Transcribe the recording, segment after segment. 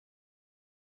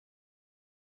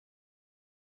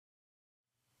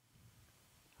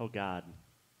Oh God,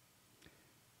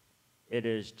 it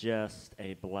is just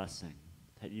a blessing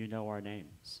that you know our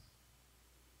names.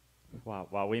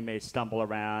 While we may stumble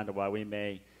around, or while we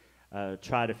may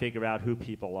try to figure out who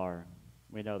people are,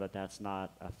 we know that that's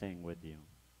not a thing with you.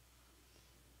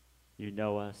 You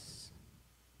know us.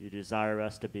 You desire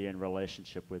us to be in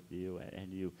relationship with you,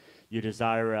 and you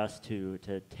desire us to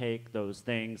take those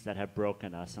things that have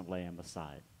broken us and lay them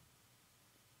aside,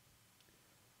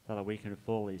 so that we can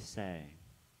fully say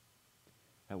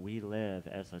that we live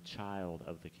as a child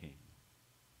of the King.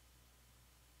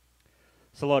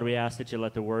 So, Lord, we ask that you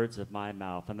let the words of my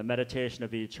mouth and the meditation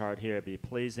of each heart here be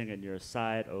pleasing in your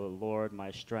sight, O Lord,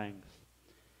 my strength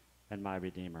and my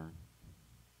Redeemer.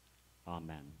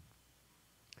 Amen.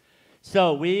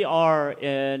 So we are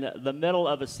in the middle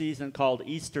of a season called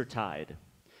Eastertide.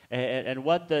 And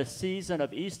what the season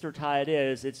of Eastertide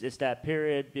is, it's that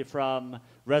period from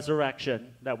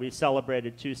resurrection that we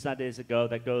celebrated 2 Sundays ago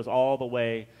that goes all the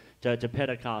way to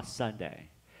Pentecost Sunday.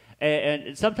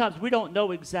 And sometimes we don't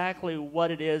know exactly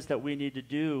what it is that we need to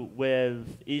do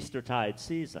with Eastertide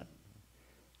season.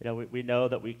 You know, we know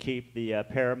that we keep the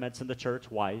paraments in the church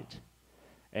white.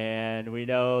 And we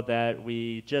know that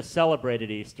we just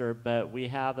celebrated Easter, but we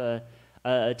have a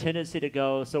tendency to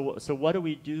go, so what do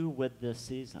we do with this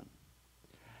season?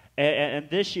 And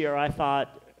this year I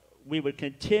thought we would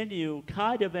continue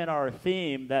kind of in our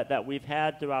theme that we've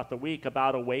had throughout the week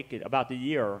about the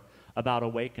year about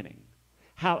awakening.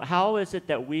 How is it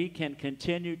that we can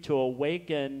continue to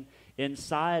awaken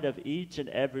inside of each and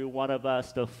every one of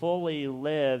us to fully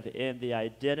live in the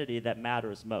identity that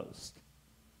matters most?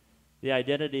 The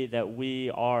identity that we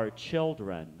are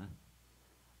children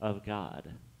of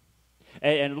God.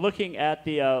 And looking at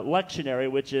the lectionary,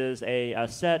 which is a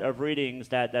set of readings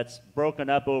that's broken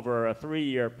up over a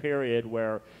 3-year period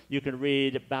where you can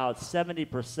read about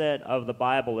 70% of the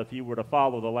Bible if you were to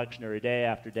follow the lectionary day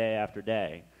after day after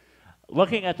day.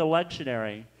 Looking at the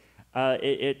lectionary,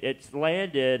 it's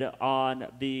landed on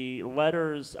the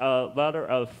letter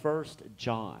of 1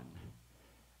 John.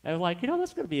 And I'm like,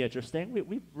 that's going to be interesting.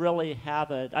 We really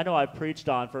haven't. I know I've preached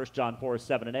on 1 John 4,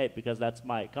 7, and 8 because that's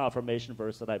my confirmation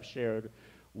verse that I've shared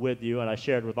with you, and I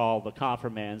shared with all the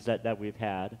confirmands that we've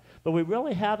had. But we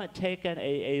really haven't taken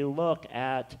a look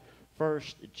at 1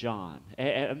 John.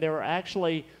 And there's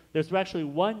actually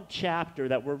one chapter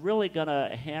that we're really going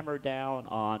to hammer down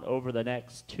on over the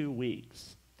next 2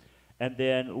 weeks, and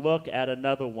then look at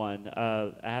another one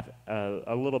a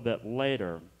little bit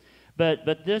later.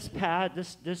 But this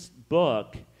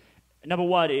book, number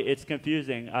one, it's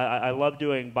confusing. I love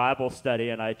doing Bible study,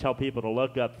 and I tell people to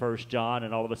look up 1 John,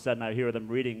 and all of a sudden I hear them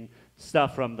reading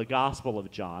stuff from the Gospel of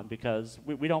John because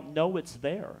we don't know it's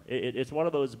there. It's one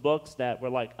of those books that we're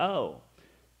like, oh,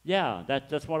 yeah,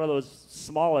 that's one of those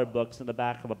smaller books in the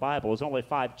back of the Bible. There's only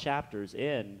 5 chapters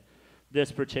in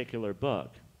this particular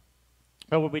book.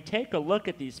 But when we take a look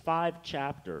at these 5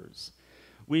 chapters,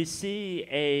 we see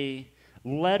a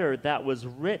letter that was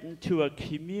written to a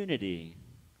community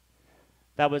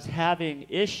that was having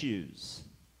issues.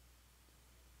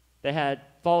 They had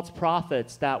false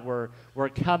prophets that were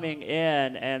coming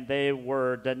in, and they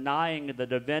were denying the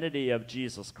divinity of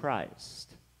Jesus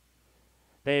Christ.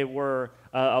 They were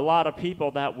a lot of people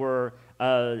that were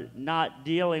not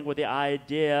dealing with the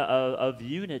idea of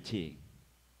unity,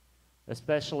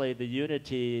 especially the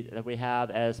unity that we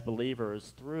have as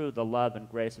believers through the love and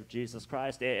grace of Jesus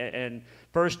Christ. And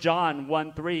 1 John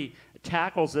 1:3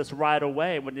 tackles this right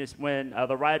away when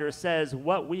the writer says,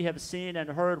 "What we have seen and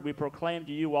heard we proclaim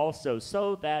to you also,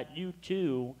 so that you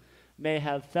too may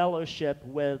have fellowship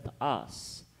with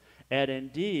us. And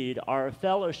indeed, our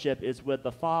fellowship is with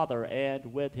the Father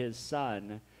and with his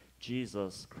Son,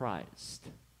 Jesus Christ."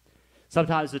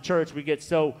 Sometimes the church, we get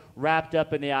so wrapped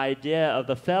up in the idea of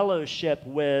the fellowship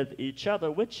with each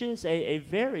other, which is a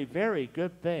very, very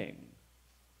good thing.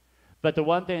 But the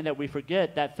one thing that we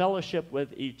forget, that fellowship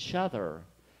with each other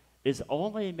is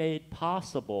only made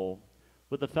possible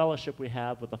with the fellowship we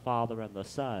have with the Father and the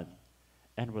Son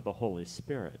and with the Holy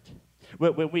Spirit.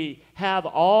 When we have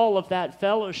all of that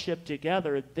fellowship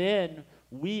together, then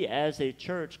we as a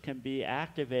church can be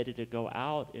activated to go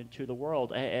out into the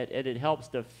world, and it helps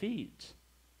defeat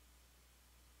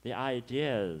the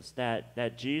ideas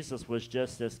that Jesus was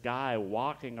just this guy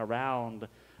walking around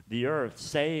the earth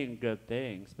saying good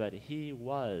things, but he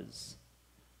was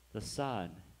the Son,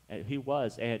 and he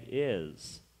was and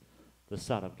is the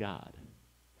Son of God,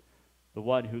 the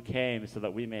one who came so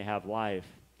that we may have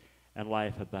life and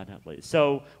life abundantly.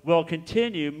 So we'll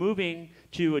continue moving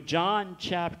to John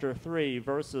chapter 3,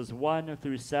 verses 1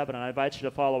 through 7. And I invite you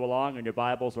to follow along in your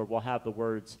Bibles, or we'll have the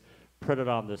words put it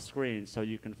on the screen so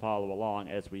you can follow along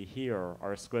as we hear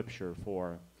our scripture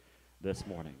for this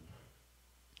morning.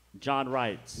 John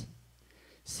writes,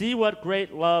 "See what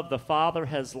great love the Father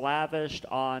has lavished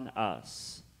on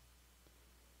us,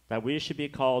 that we should be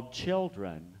called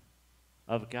children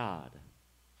of God.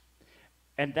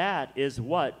 And that is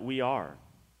what we are.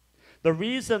 The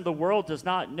reason the world does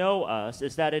not know us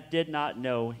is that it did not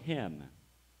know him.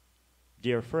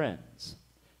 Dear friends,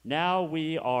 now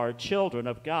we are children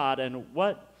of God, and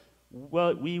what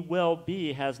we will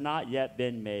be has not yet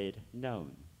been made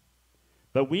known.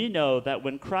 But we know that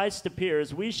when Christ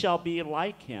appears, we shall be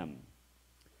like him,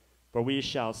 for we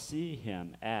shall see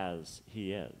him as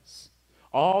he is.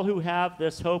 All who have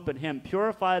this hope in him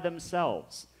purify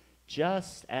themselves,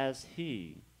 just as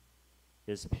he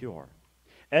is pure.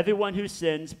 Everyone who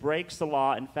sins breaks the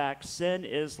law. In fact, sin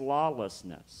is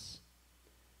lawlessness.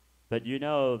 But you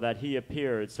know that he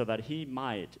appeared so that he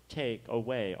might take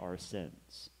away our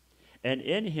sins. And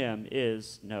in him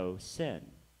is no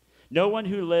sin. No one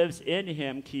who lives in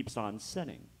him keeps on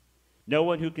sinning. No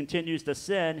one who continues to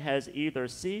sin has either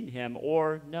seen him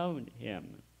or known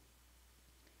him.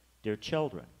 Dear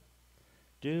children,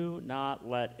 do not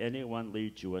let anyone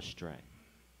lead you astray.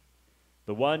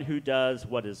 The one who does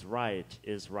what is right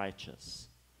is righteous,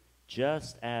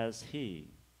 just as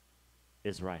he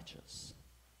is righteous."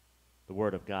 The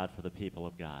word of God for the people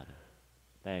of God.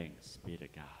 Thanks be to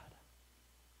God.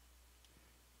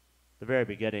 The very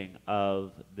beginning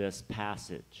of this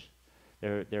passage,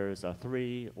 there is a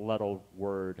three-letter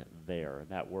word there, and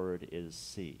that word is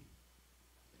see.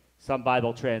 Some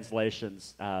Bible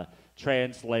translations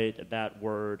translate that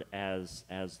word as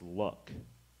look.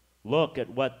 Look at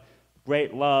what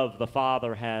great love the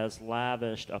Father has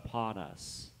lavished upon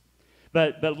us.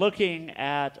 But looking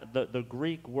at the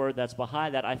Greek word that's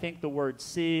behind that, I think the word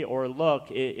see or look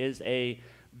is a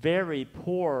very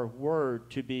poor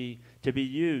word to be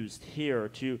used here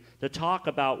to talk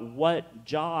about what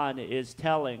John is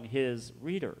telling his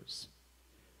readers.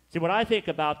 See, when I think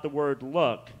about the word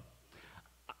look,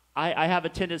 I have a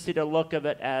tendency to look at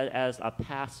it as a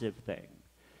passive thing.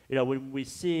 You know, when we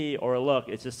see or look,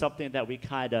 it's just something that we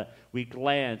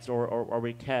glance or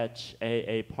we catch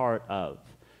a part of.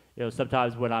 You know,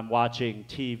 sometimes when I'm watching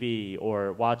TV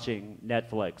or watching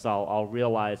Netflix, I'll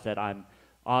realize that I'm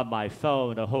on my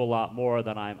phone a whole lot more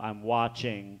than I'm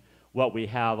watching what we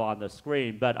have on the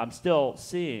screen. But I'm still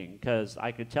seeing, because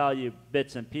I can tell you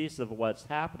bits and pieces of what's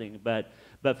happening, but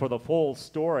for the full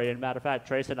story, and matter of fact,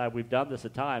 Tracy and I, we've done this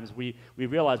at times, we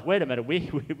realized, wait a minute, we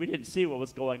didn't see what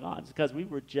was going on. It's because we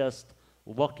were just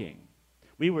looking.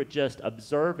 We were just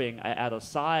observing at a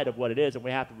side of what it is, and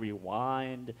we have to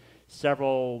rewind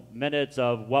several minutes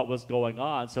of what was going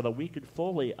on so that we could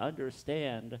fully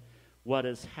understand what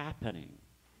is happening.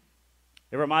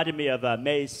 It reminded me of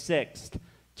May 6th,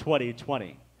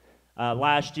 2020.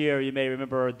 Last year, you may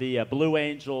remember the Blue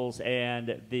Angels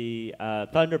and the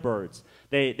Thunderbirds.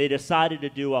 They decided to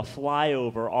do a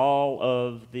flyover all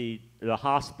of the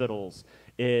hospitals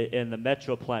in the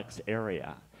Metroplex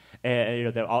area. And you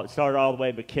know, they started all the way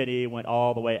in McKinney, went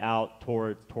all the way out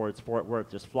towards Fort Worth,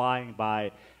 just flying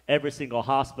by every single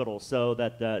hospital so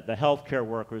that the healthcare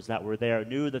workers that were there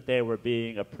knew that they were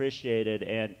being appreciated,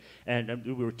 and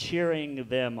we were cheering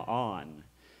them on.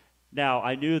 Now,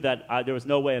 I knew that there was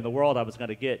no way in the world I was going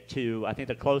to get to, I think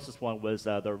the closest one was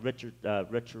the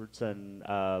Richardson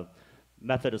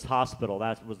Methodist Hospital.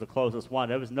 That was the closest one.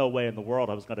 There was no way in the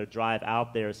world I was going to drive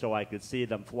out there so I could see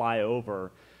them fly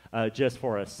over just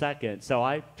for a second. So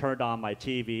I turned on my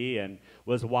TV and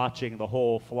was watching the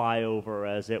whole flyover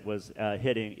as it was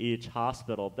hitting each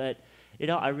hospital. But, you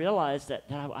know, I realized that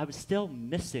I was still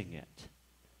missing it.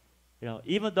 You know,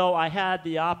 even though I had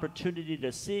the opportunity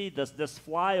to see this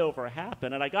flyover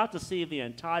happen, and I got to see the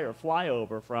entire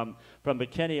flyover from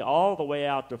McKinney all the way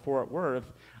out to Fort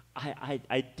Worth,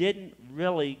 I didn't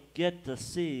really get to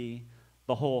see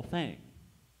the whole thing.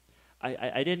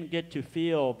 I didn't get to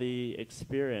feel the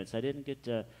experience. I didn't get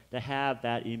to have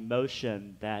that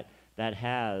emotion that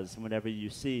has whenever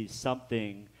you see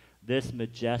something this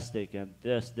majestic and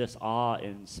this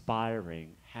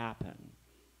awe-inspiring happen.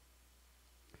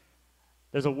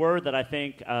 There's a word that I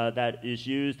think that is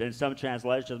used in some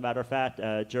translations. As a matter of fact,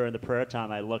 during the prayer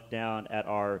time, I looked down at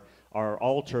our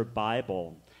altar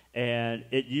Bible, and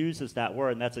it uses that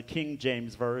word, and that's a King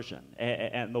James Version.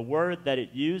 And the word that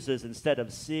it uses instead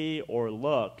of see or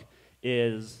look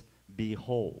is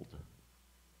behold.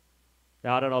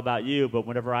 Now, I don't know about you, but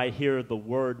whenever I hear the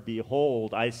word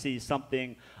behold, I see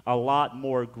something a lot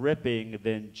more gripping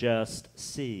than just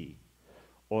see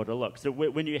or to look. So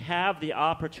when you have the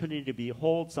opportunity to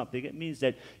behold something, it means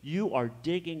that you are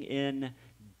digging in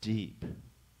deep.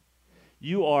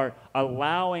 You are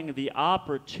allowing the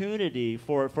opportunity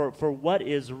for what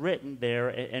is written there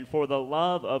and for the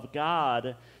love of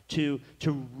God to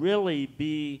really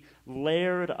be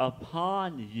layered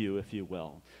upon you, if you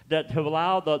will. That to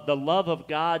allow the love of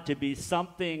God to be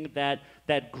something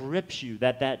that grips you,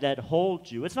 that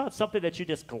holds you. It's not something that you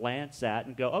just glance at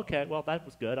and go, okay, well, that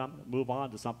was good. I'm going to move on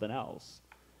to something else.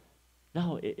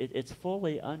 No, it's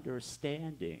fully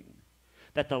understanding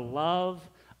that the love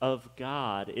of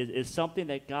God is something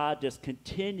that God just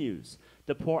continues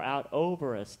to pour out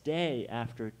over us day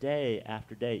after day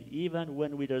after day, even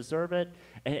when we deserve it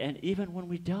and even when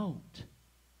we don't.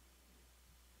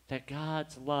 That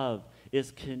God's love is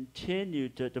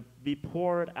continued to be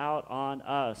poured out on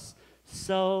us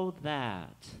so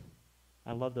that,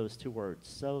 I love those two words,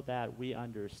 so that we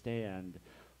understand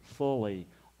fully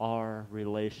our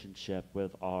relationship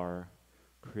with our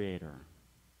Creator.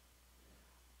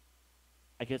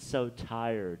 I get so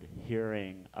tired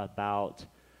hearing about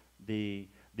the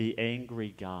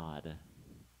angry God,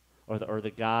 or the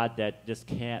God that just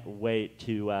can't wait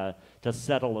to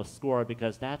settle a score,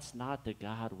 because that's not the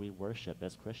God we worship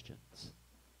as Christians.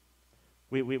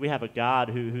 We have a God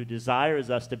who desires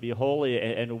us to be holy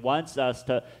and wants us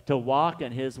to walk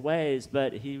in his ways,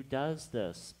 but he does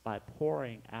this by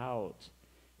pouring out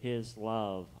his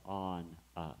love on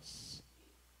us.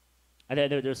 And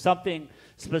there's something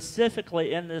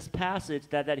specifically in this passage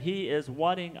that he is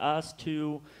wanting us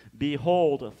to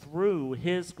behold through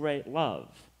his great love.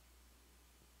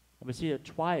 And we see it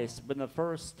twice in the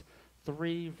first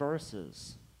 3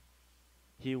 verses.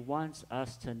 He wants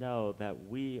us to know that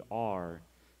we are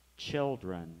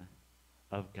children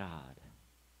of God.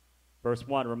 Verse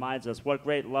 1 reminds us what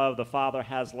great love the Father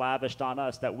has lavished on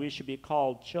us, that we should be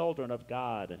called children of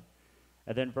God.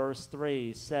 And then verse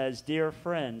 3 says, dear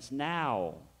friends,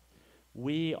 now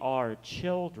we are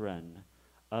children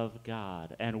of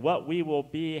God, and what we will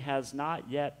be has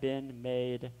not yet been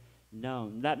made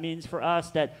known. That means for us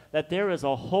that there is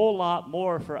a whole lot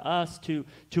more for us to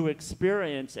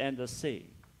experience and to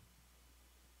see.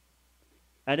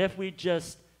 And if we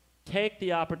just take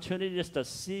the opportunity just to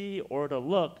see or to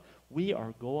look, we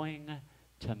are going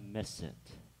to miss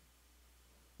it.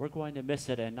 We're going to miss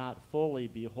it and not fully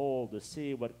behold to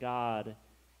see what God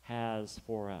has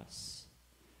for us.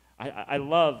 I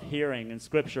love hearing in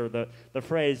Scripture the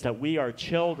phrase that we are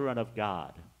children of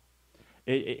God.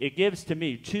 It gives to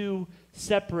me 2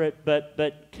 separate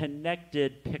but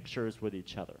connected pictures with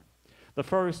each other. The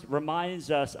first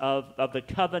reminds us of the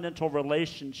covenantal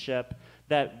relationship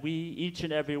that we, each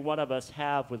and every one of us,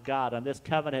 have with God. And this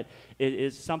covenant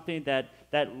is something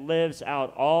that lives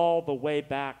out all the way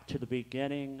back to the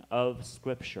beginning of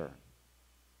Scripture.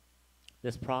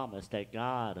 This promise that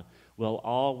God will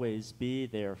always be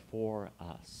there for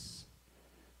us.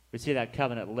 We see that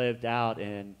covenant lived out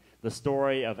in the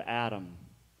story of Adam,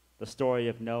 the story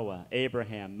of Noah,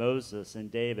 Abraham, Moses, and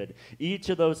David. Each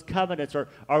of those covenants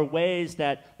are ways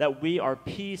that we are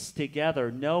pieced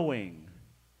together, knowing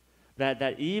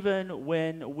that even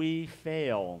when we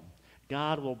fail,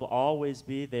 God will always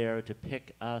be there to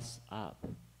pick us up.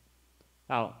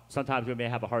 Now, sometimes we may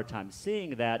have a hard time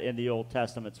seeing that in the Old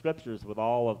Testament Scriptures with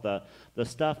all of the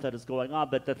stuff that is going on,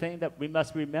 but the thing that we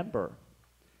must remember,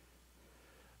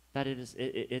 that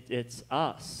it's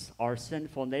us, our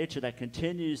sinful nature, that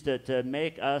continues to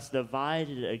make us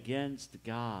divided against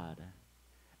God.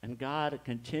 And God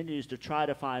continues to try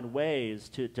to find ways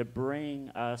to bring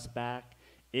us back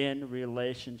in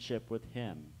relationship with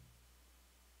him.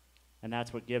 And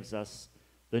that's what gives us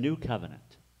the new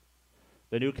covenant.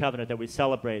 The new covenant that we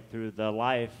celebrate through the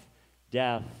life,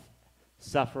 death,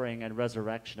 suffering, and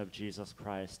resurrection of Jesus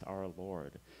Christ our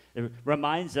Lord. It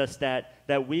reminds us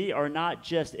that we are not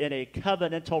just in a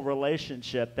covenantal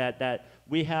relationship, that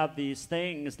we have these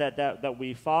things that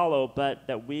we follow, but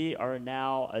that we are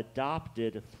now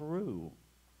adopted through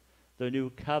the new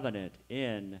covenant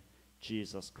in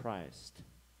Jesus Christ.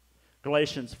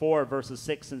 Galatians 4, verses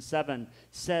 6 and 7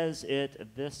 says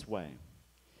it this way: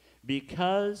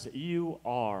 because you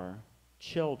are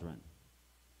children,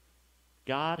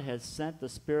 God has sent the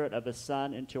Spirit of his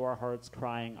Son into our hearts,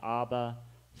 crying, Abba,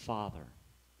 Father.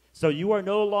 So you are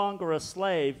no longer a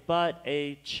slave, but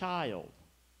a child.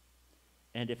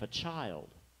 And if a child,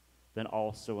 then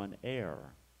also an heir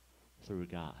through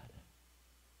God.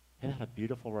 Isn't that a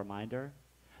beautiful reminder?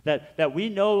 That we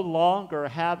no longer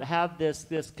have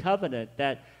this covenant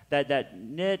that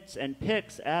knits and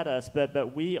picks at us,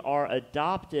 but we are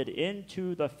adopted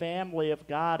into the family of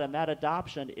God, and that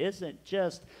adoption isn't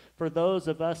just for those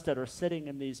of us that are sitting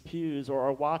in these pews or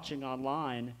are watching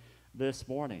online this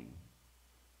morning.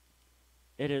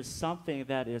 it is something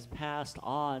that is passed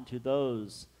on to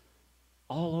those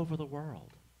all over the world.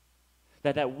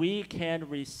 That we can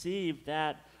receive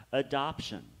that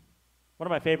adoption. One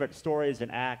of my favorite stories in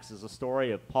Acts is a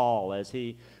story of Paul as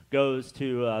he goes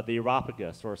to the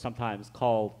Areopagus, or sometimes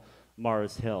called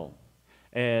Mars Hill.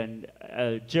 And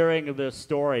during this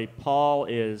story, Paul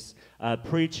is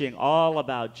preaching all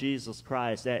about Jesus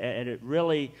Christ, and it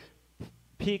really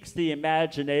piques the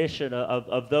imagination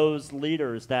of those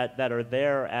leaders that are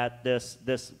there at this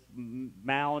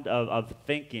mound of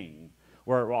thinking,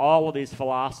 where all of these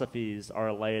philosophies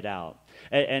are laid out.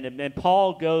 And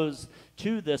Paul goes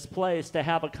to this place to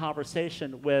have a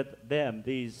conversation with them,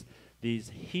 these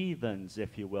heathens,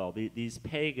 if you will, these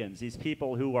pagans, these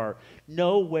people who are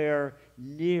nowhere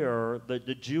near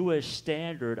the Jewish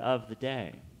standard of the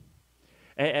day.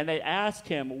 And they ask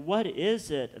him, what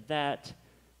is it that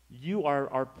you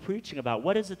are preaching about?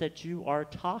 What is it that you are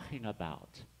talking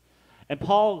about? And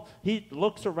Paul, he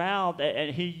looks around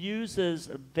and he uses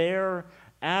their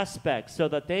aspects so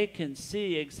that they can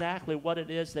see exactly what it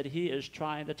is that he is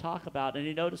trying to talk about. And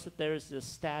he noticed that there's this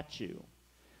statue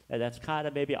that's kind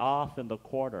of maybe off in the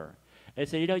corner. And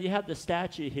so, you have the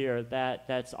statue here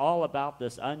that's all about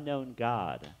this unknown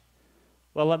God.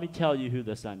 Well, let me tell you who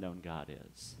this unknown God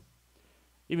is.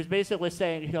 He was basically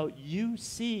saying, you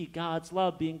see God's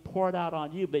love being poured out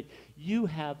on you, but you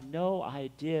have no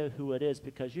idea who it is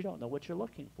because you don't know what you're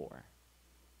looking for.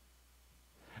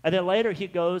 And then later he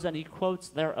goes and he quotes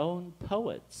their own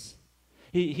poets.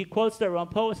 He quotes their own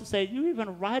poets and say, you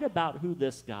even write about who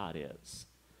this God is,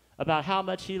 about how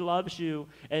much he loves you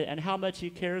and how much he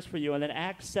cares for you. And in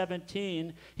Acts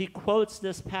 17, he quotes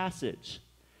this passage.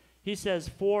 He says,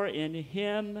 for in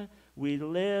him we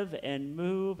live and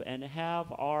move and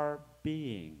have our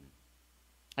being.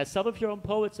 As some of your own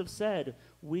poets have said,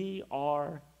 we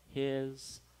are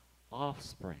his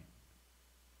offspring.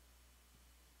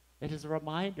 It is a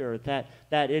reminder that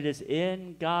it is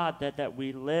in God that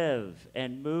we live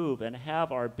and move and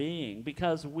have our being,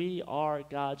 because we are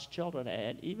God's children.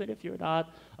 And even if you're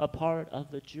not a part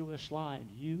of the Jewish line,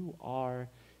 you are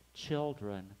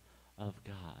children of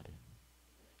God.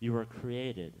 You were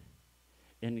created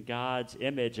in God's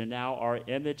image and now are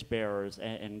image bearers,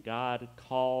 and God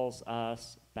calls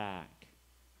us back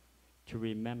to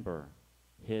remember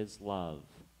his love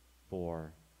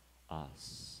for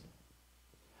us.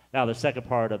 Now, the second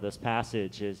part of this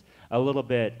passage is a little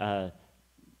bit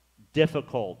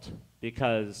difficult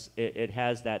because it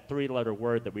has that three-letter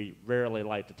word that we rarely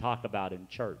like to talk about in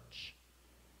church,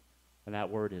 and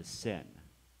that word is sin.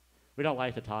 We don't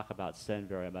like to talk about sin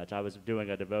very much. I was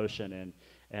doing a devotion,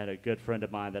 and a good friend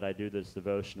of mine that I do this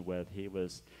devotion with, he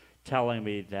was telling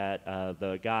me that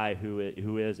the guy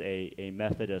who is a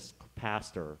Methodist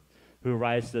pastor who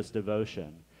writes this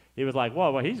devotion, he was like,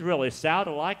 well, he's really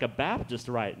sounding like a Baptist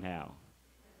right now.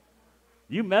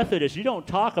 You Methodists, you don't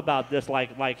talk about this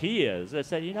like he is. I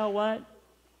said, you know what?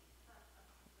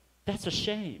 That's a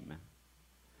shame.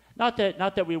 Not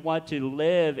that we want to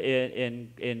live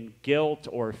in guilt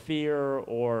or fear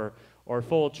or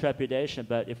full trepidation,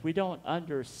 but if we don't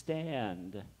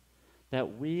understand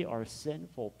that we are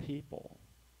sinful people,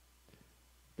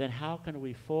 then how can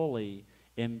we fully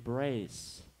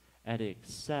embrace and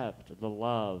accept the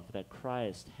love that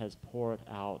Christ has poured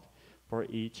out for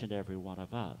each and every one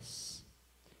of us?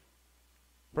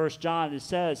 1 John, it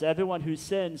says, everyone who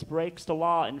sins breaks the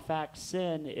law. In fact,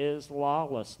 sin is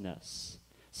lawlessness.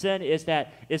 Sin is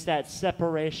that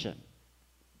separation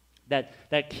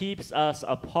that keeps us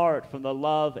apart from the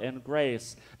love and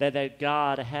grace that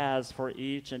God has for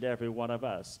each and every one of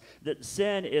us. That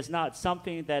sin is not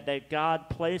something that God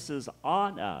places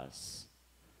on us,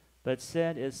 but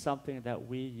sin is something that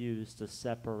we use to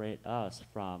separate us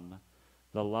from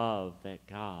the love that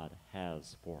God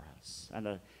has for us.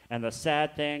 And the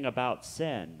sad thing about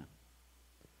sin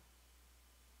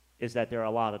is that there are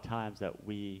a lot of times that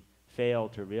we fail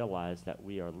to realize that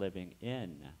we are living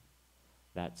in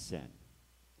that sin.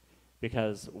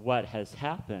 Because what has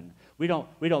happened, we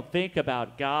don't think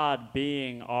about God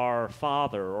being our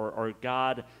Father or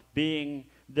God being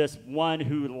this one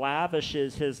who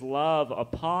lavishes his love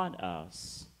upon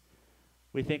us.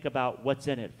 We think about what's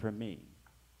in it for me.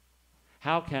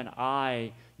 How can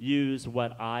I use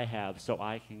what I have so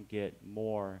I can get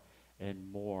more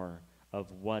and more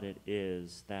of what it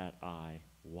is that I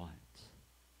want?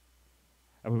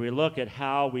 And when we look at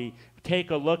how we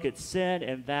take a look at sin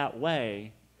in that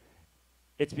way,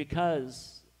 it's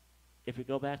because if we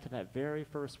go back to that very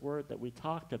first word that we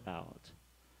talked about,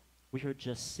 we are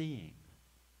just seeing.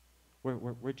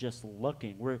 We're just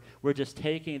looking. We're just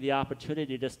taking the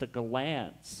opportunity just to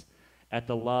glance at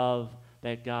the love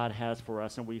that God has for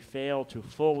us, and we fail to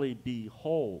fully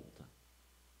behold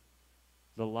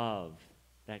the love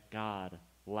that God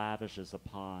lavishes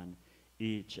upon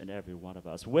each and every one of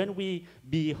us. When we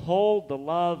behold the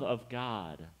love of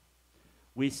God,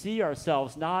 we see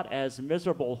ourselves not as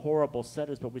miserable, horrible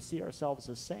sinners, but we see ourselves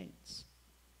as saints.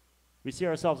 We see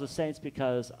ourselves as saints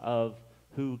because of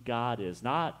who God is,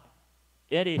 not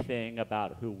anything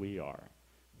about who we are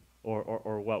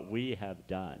or what we have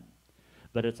done,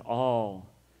 but it's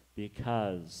all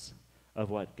because of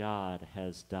what God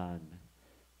has done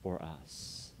for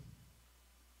us.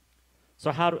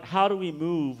 So how do we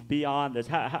move beyond this?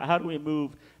 How do we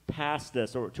move past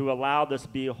this, or to allow this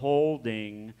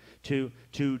beholding to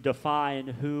define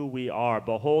who we are,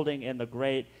 beholding in the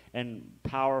great and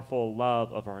powerful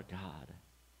love of our God?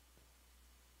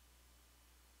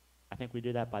 I think we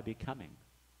do that by becoming.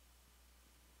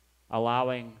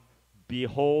 Allowing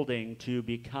beholding to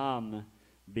become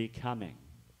becoming.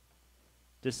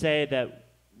 To say that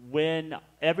when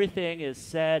everything is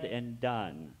said and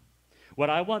done, what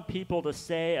I want people to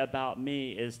say about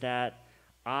me is that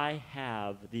I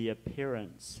have the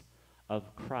appearance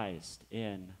of Christ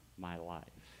in my life.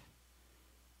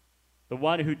 The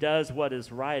one who does what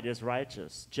is right is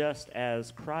righteous, just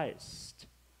as Christ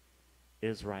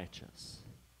is righteous.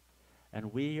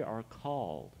 And we are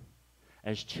called,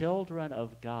 as children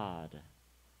of God,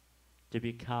 to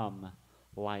become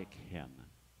like him.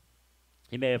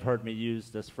 You may have heard me use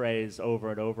this phrase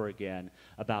over and over again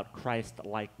about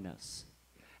Christ-likeness.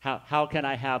 How can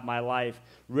I have my life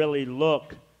really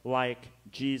look like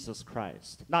Jesus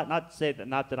Christ? Not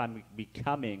that I'm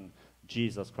becoming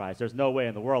Jesus Christ. There's no way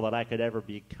in the world that I could ever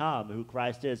become who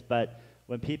Christ is, but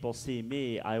when people see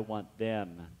me, I want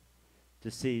them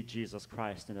to see Jesus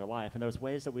Christ in their life. And there's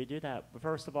ways that we do that.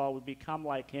 First of all, we become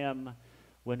like him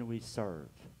when we serve.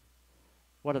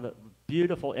 One of the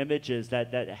beautiful images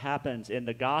that happens in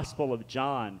the Gospel of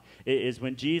John is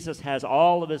when Jesus has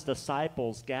all of his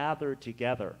disciples gathered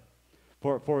together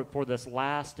for this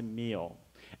last meal.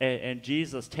 And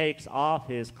Jesus takes off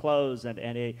his clothes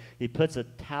and he puts a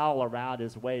towel around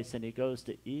his waist, and he goes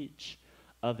to each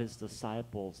of his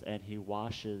disciples and he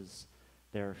washes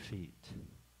their feet.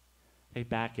 I think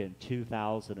back in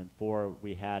 2004,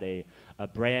 we had a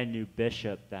brand new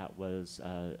bishop that was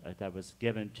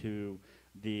given to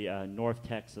the North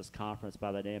Texas Conference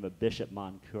by the name of Bishop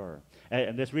Moncur.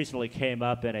 And this recently came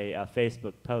up in a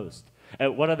Facebook post.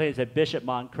 One of the things that Bishop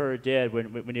Moncur did,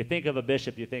 when you think of a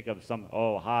bishop, you think of some,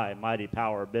 high, mighty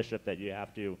power bishop that you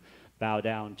have to bow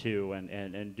down to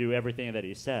and do everything that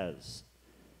he says.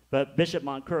 But Bishop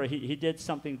Moncur, he did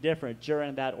something different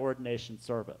during that ordination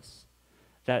service.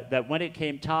 That when it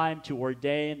came time to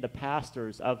ordain the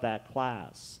pastors of that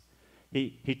class,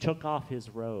 he took off his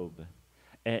robe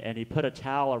and he put a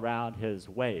towel around his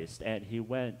waist, and he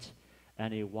went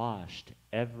and he washed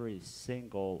every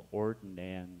single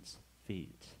ordinand's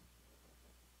feet.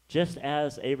 Just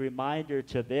as a reminder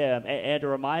to them and a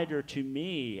reminder to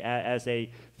me as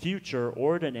a future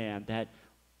ordinand that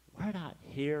we're not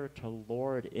here to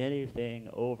lord anything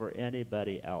over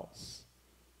anybody else.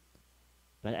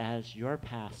 But as your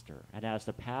pastor and as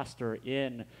the pastor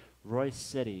in Royse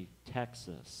City,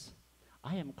 Texas,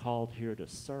 I am called here to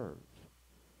serve,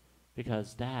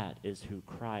 because that is who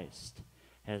Christ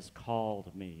has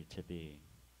called me to be.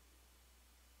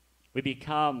 We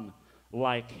become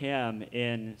like him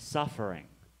in suffering.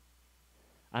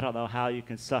 I don't know how you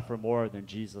can suffer more than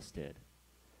Jesus did.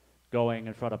 Going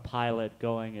in front of Pilate,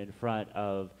 going in front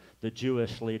of the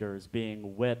Jewish leaders,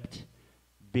 being whipped,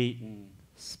 beaten,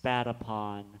 spat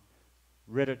upon,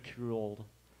 ridiculed,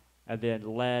 and then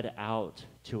led out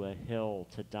to a hill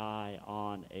to die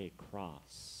on a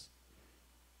cross.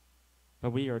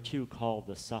 But we are too called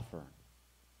to suffer.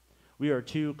 We are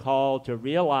too called to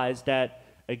realize that,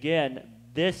 again,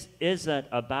 this isn't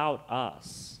about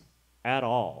us at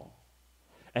all.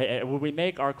 When we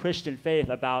make our Christian faith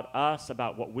about us,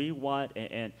 about what we want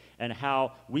and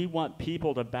how we want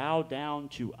people to bow down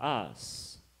to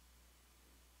us,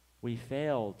 we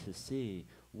fail to see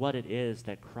what it is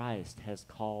that Christ has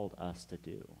called us to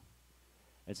do.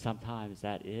 And sometimes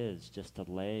that is just to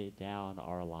lay down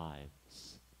our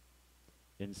lives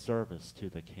in service to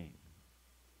the King.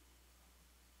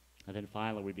 And then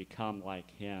finally, we become like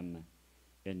him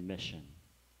in mission.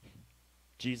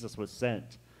 Jesus was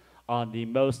sent on the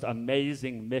most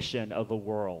amazing mission of the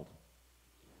world,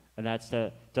 and that's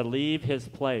to leave his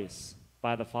place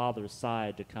by the Father's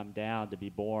side, to come down to be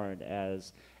born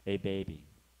as a baby,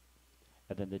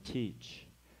 and then to teach,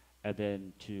 and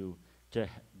then to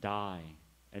die,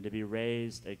 and to be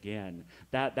raised again.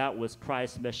 That was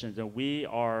Christ's mission, and we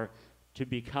are to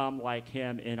become like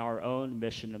him in our own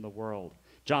mission in the world.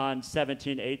 John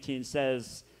 17:18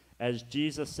 says, as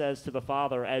Jesus says to the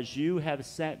Father, as you have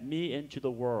sent me into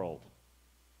the world,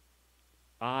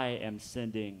 I am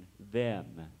sending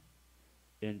them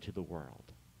into the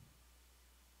world.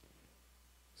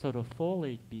 So to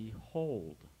fully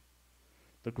behold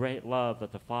the great love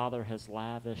that the Father has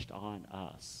lavished on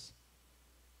us,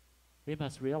 we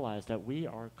must realize that we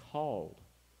are called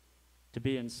to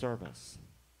be in service.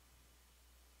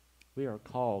 We are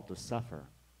called to suffer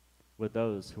with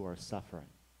those who are suffering.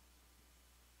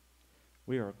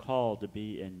 We are called to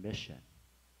be in mission,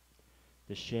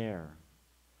 to share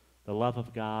the love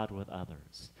of God with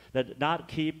others. That not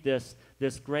keep this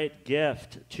great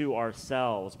gift to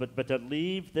ourselves, but to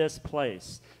leave this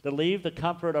place, to leave the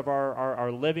comfort of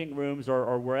our living rooms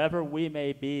or wherever we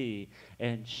may be,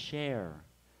 and share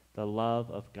the love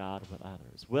of God with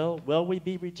others. Will we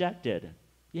be rejected?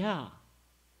 Yeah.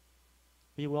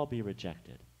 We will be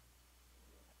rejected.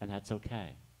 And that's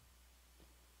okay.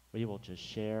 We will just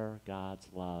share God's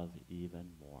love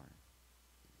even more.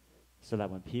 So that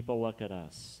when people look at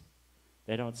us,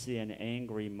 they don't see an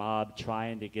angry mob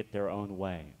trying to get their own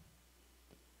way,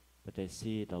 but they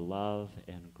see the love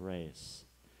and grace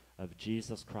of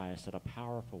Jesus Christ in a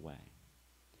powerful way.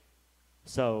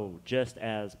 So just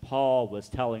as Paul was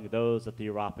telling those at the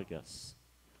Areopagus,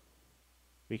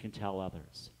 we can tell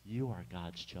others, you are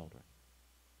God's children.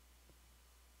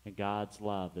 And God's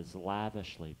love is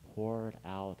lavishly poured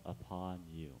out upon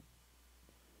you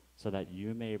so that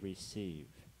you may receive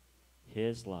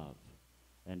his love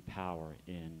and power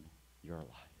in your life.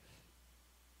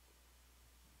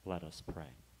 Let us pray.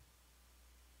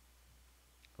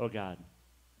 Oh God,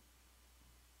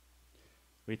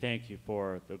 we thank you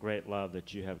for the great love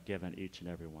that you have given each and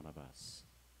every one of us.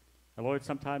 And Lord,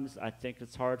 sometimes I think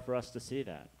it's hard for us to see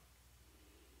that.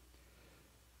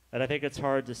 And I think it's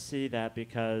hard to see that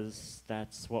because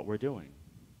that's what we're doing.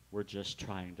 We're just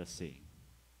trying to see.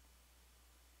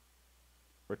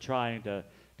 We're trying to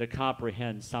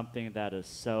comprehend something that is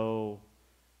so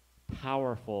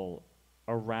powerful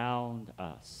around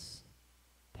us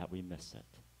that we miss it.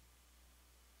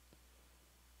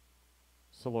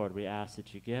 So Lord, we ask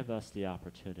that you give us the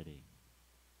opportunity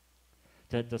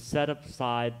to set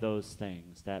aside those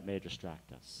things that may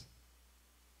distract us.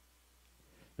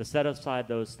 To set aside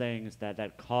those things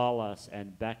that call us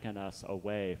and beckon us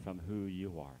away from who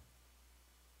you are.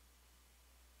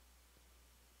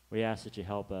 We ask that you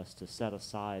help us to set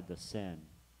aside the sin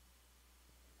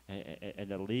and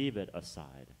to leave it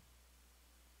aside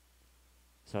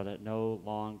so that it no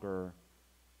longer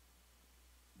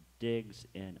digs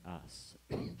in us,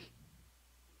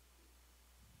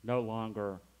 no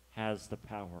longer has the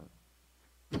power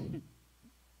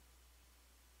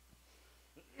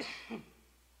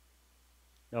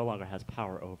no longer has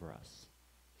power over us,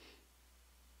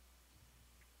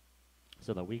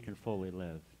 so that we can fully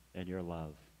live in your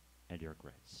love and your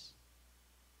grace.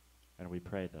 And we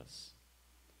pray this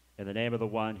in the name of the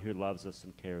one who loves us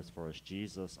and cares for us,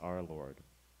 Jesus our Lord.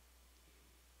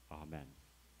 Amen.